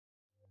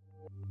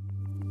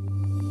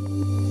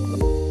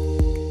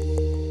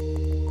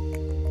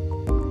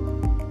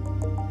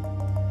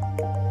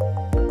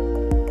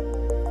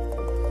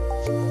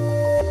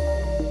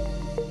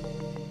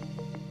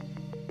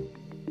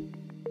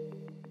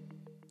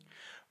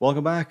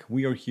Welcome back.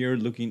 We are here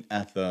looking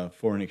at the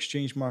foreign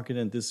exchange market,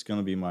 and this is going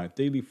to be my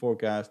daily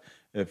forecast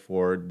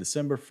for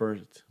December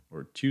 1st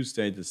or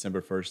Tuesday, December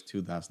 1st,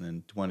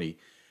 2020.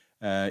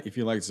 If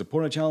you like to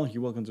support our channel,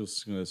 you're welcome to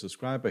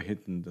subscribe by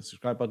hitting the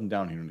subscribe button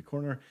down here in the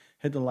corner.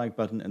 Hit the like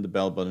button and the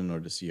bell button in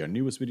order to see our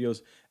newest videos.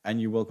 And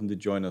you're welcome to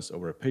join us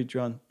over at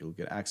Patreon. You'll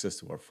get access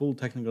to our full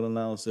technical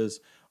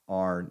analysis,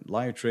 our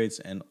live trades,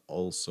 and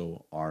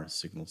also our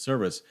signal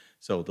service.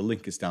 So the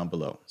link is down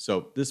below.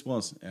 So this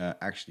was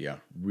actually a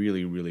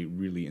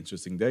really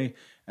interesting day,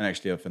 and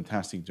actually a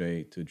fantastic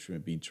day to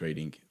be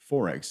trading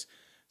Forex.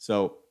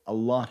 So a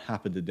lot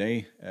happened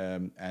today,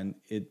 and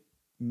it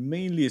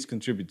mainly is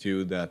contributed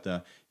to that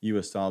the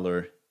US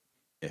dollar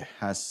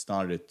has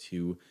started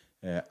to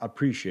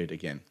appreciate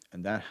again,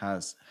 and that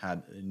has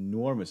had an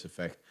enormous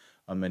effect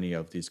on many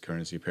of these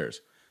currency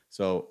pairs.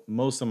 So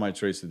most of my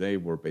trades today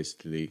were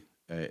basically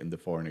in the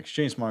foreign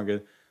exchange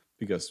market,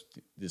 because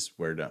this is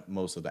where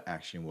most of the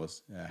action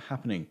was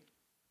happening,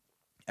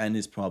 and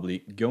is probably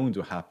going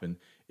to happen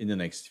in the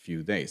next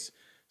few days.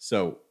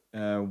 So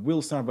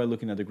we'll start by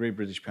looking at the Great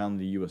British Pound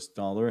and the US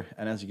dollar,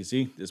 and as you can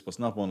see, this was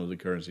not one of the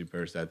currency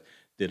pairs that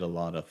did a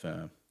lot of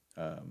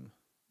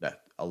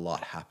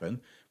happened.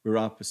 We're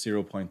up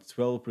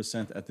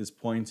 0.12% at this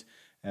point.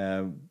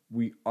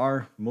 We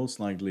are most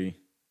likely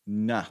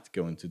not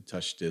going to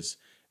touch these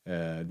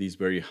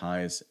very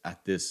highs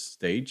at this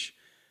stage.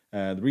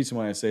 The reason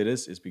why I say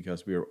this is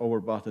because we are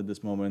overbought at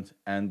this moment,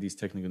 and these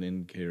technical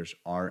indicators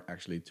are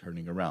actually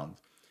turning around.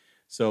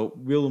 So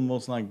we'll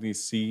most likely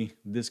see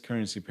this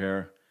currency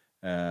pair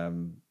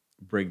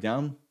break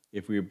down.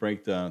 If we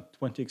break the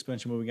 20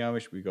 exponential moving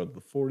average, we go to the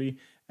 40,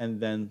 and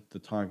then the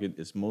target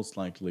is most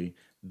likely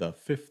the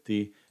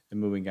 50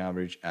 moving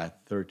average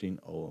at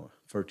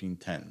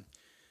 1310.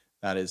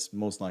 That is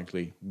most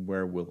likely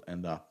where we'll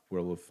end up,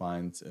 where we'll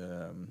find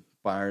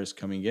buyers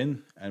coming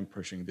in and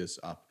pushing this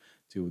up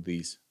to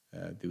these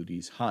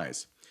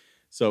highs.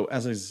 So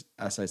as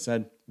I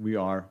said, we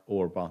are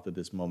overbought at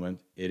this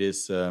moment. It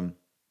is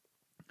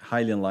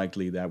highly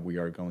unlikely that we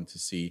are going to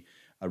see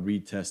a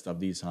retest of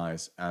these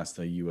highs as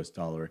the US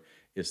dollar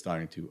is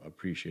starting to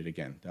appreciate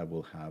again. That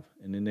will have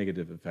a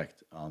negative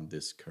effect on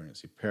this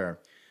currency pair.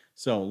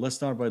 So let's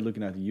start by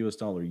looking at the US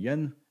dollar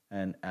yen,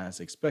 and as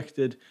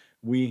expected,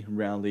 we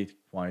rallied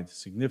quite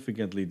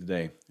significantly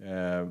today.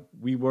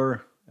 We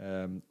were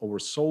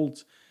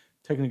oversold.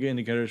 Technical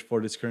indicators for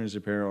this currency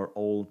pair are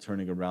all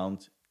turning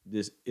around.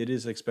 It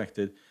is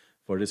expected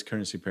for this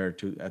currency pair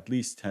to at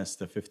least test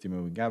the 50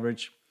 moving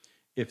average.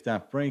 If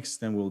that breaks,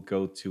 then we'll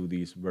go to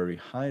these very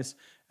highs,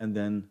 and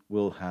then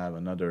we'll have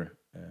another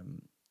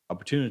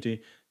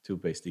opportunity to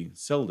basically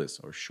sell this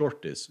or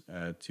short this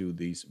to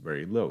these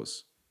very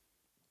lows.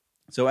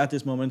 So at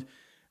this moment,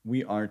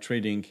 we are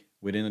trading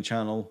within a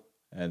channel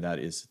that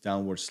is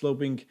downward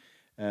sloping,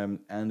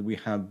 and we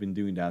have been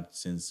doing that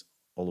since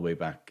all the way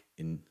back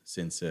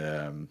since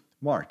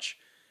March.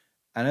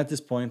 And at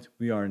this point,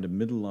 we are in the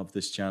middle of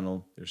this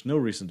channel. There's no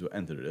reason to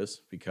enter this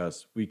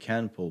because we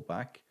can pull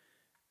back,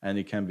 and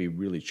it can be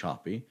really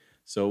choppy.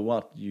 So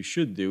what you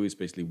should do is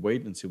basically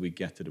wait until we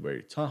get to the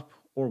very top,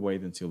 or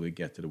wait until we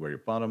get to the very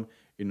bottom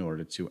in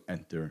order to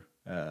enter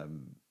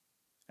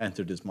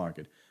this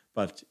market.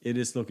 But it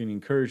is looking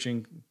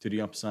encouraging to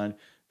the upside,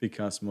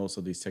 because most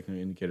of these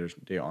technical indicators,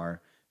 they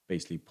are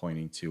basically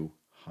pointing to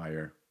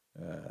higher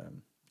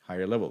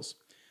levels.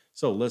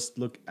 So let's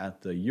look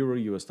at the euro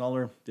US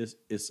dollar. This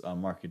is a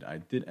market I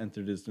did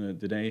enter this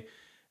today.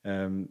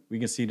 We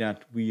can see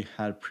that we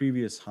had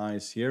previous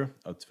highs here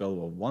of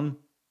 1201,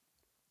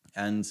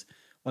 and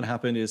what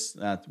happened is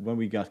that when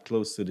we got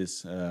close to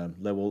this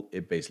level,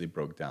 it basically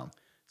broke down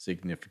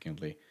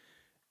significantly.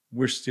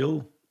 We're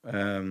still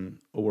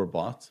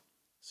overbought,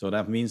 so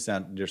that means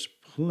that there's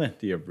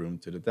plenty of room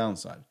to the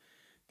downside.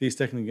 These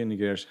technical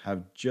indicators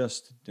have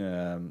just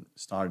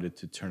started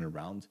to turn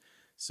around,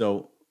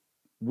 so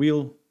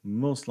we'll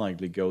most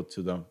likely go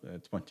to the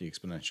 20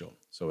 exponential.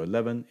 So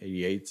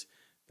 1188,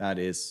 that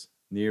is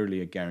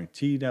nearly a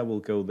guarantee that will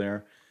go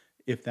there.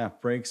 If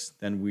that breaks,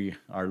 then we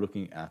are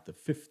looking at the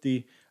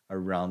 50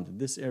 around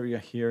this area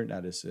here.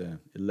 That is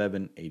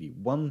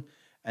 1181.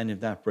 And if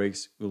that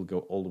breaks, we'll go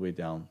all the way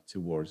down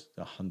towards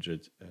the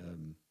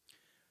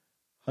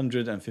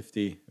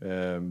 150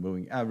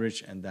 moving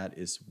average, and that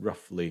is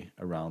roughly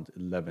around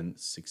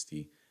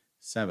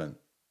 1167.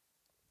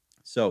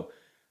 So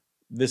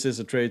this is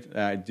a trade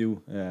that I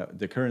do,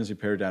 the currency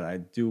pair that I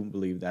do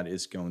believe that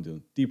is going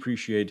to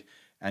depreciate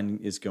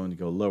and is going to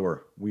go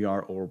lower. We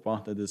are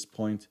overbought at this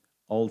point.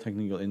 All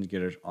technical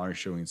indicators are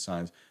showing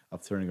signs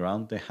of turning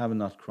around. They have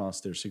not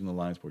crossed their signal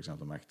lines, for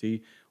example,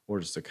 MACD or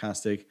the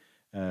stochastic.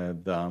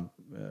 The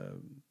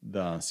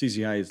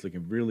CCI is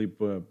looking really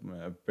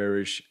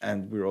bearish,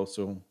 and we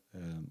also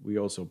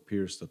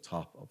pierced the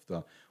top of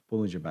the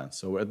Bollinger Band.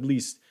 So at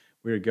least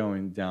we're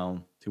going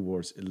down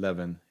towards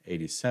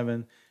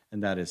 1187,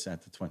 and that is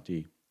at the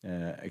 20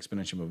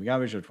 exponential moving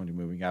average or 20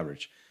 moving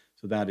average.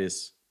 So that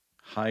is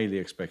highly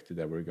expected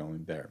that we're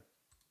going there.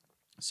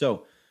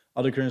 So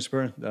Other currency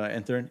pair that I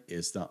entered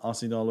is the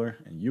Aussie dollar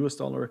and US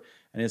dollar.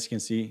 And as you can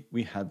see,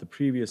 we had the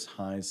previous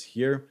highs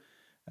here.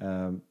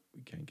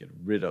 We can get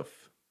rid of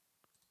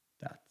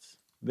that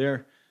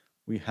there.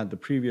 We had the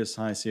previous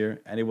highs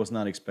here, and it was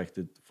not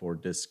expected for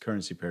this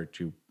currency pair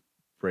to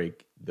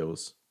break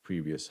those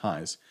previous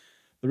highs.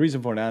 The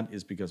reason for that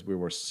is because we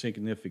were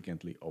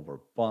significantly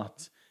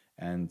overbought,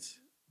 and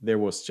there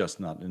was just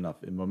not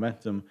enough in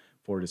momentum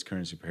for this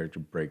currency pair to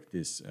break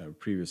these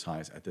previous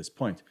highs at this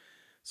point.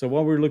 So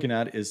what we're looking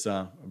at is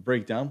a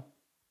breakdown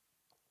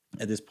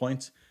at this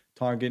point.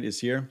 Target is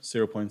here,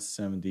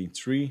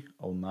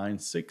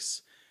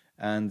 0.73096,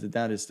 and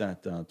that is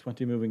that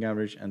 20 moving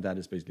average, and that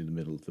is basically the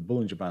middle of the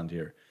Bollinger Band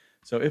here.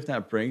 So if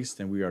that breaks,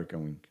 then we are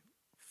going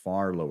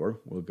far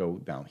lower. We'll go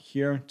down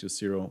here to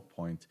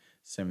 0.72,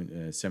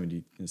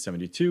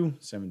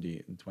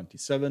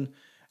 70.27,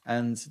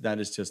 and that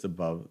is just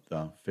above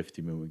the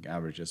 50 moving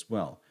average as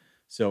well.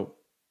 So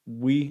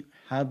we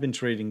have been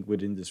trading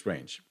within this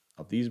range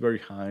of these very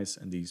highs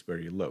and these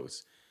very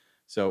lows.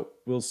 So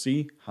we'll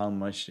see how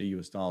much the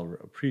US dollar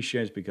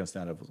appreciates, because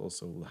that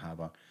also will have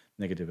a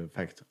negative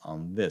effect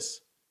on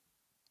this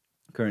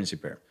currency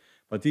pair.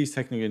 But these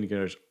technical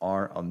indicators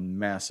are a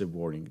massive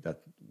warning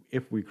that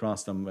if we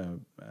cross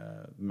them,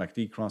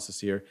 MACD crosses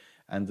here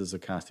and the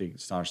stochastic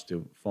starts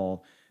to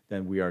fall,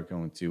 then we are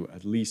going to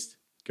at least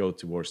go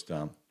towards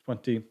the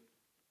 20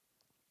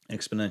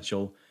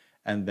 exponential,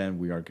 and then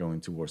we are going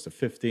towards the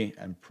 50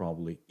 and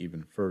probably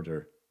even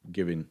further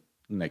given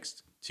the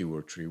next 2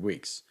 or 3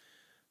 weeks.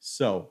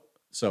 So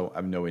I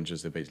have no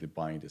interest in basically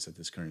buying this at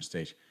this current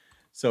stage.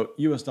 So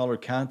US dollar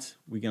CAD,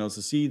 we can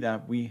also see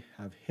that we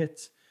have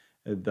hit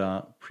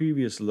the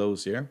previous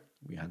lows here.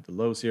 We had the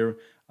lows here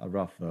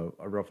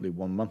roughly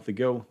 1 month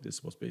ago.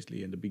 This was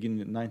basically in the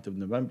beginning, 9th of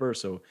November.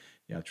 So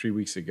yeah, 3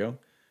 weeks ago.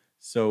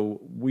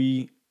 So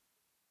we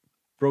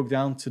broke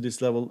down to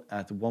this level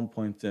at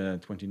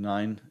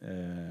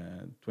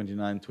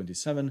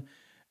 1.2927,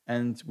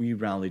 and we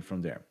rallied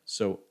from there.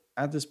 So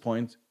at this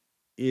point,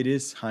 it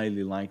is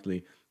highly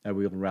likely that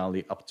we'll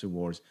rally up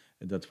towards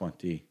the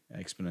 20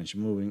 exponential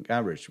moving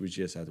average, which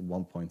is at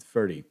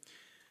 1.30.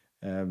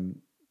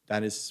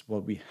 That is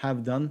what we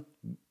have done.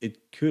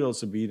 It could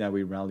also be that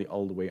we rally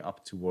all the way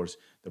up towards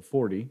the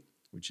 40,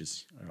 which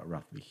is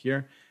roughly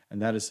here,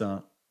 and that is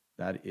a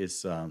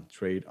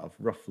trade of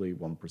roughly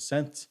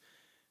 1%.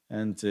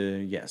 And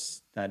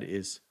yes, that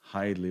is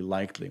highly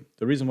likely.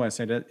 The reason why I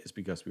say that is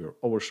because we were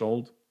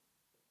oversold,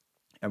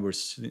 and we're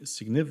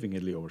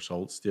significantly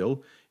oversold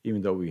still,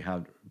 even though we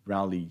have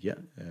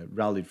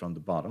rallied from the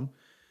bottom.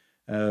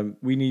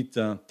 We need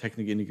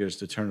technical indicators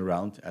to turn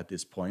around at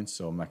this point.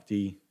 So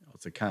MACD,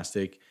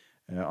 stochastic,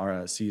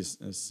 our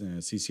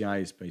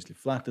CCI is basically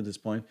flat at this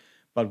point,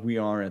 but we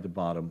are at the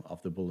bottom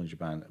of the Bollinger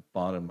Band,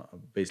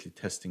 basically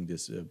testing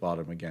this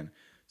bottom again.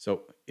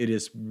 So it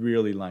is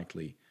really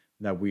likely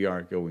that we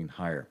are going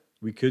higher.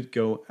 We could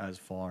go as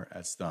far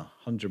as the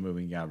 100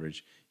 moving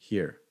average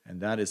here,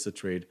 and that is a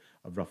trade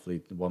of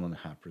roughly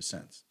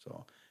 1.5%.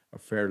 So a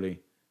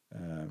fairly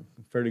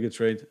good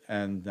trade,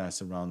 and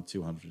that's around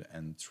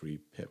 203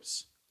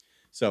 pips.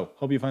 So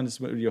hope you find this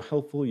video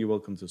helpful. You're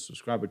welcome to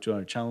subscribe to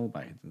our channel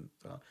by hitting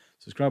the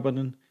subscribe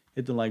button,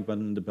 hit the like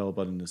button, the bell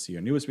button to see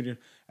our newest video,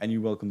 and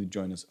you're welcome to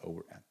join us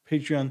over at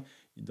Patreon.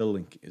 The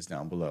link is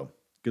down below.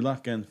 Good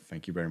luck and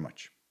thank you very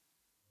much.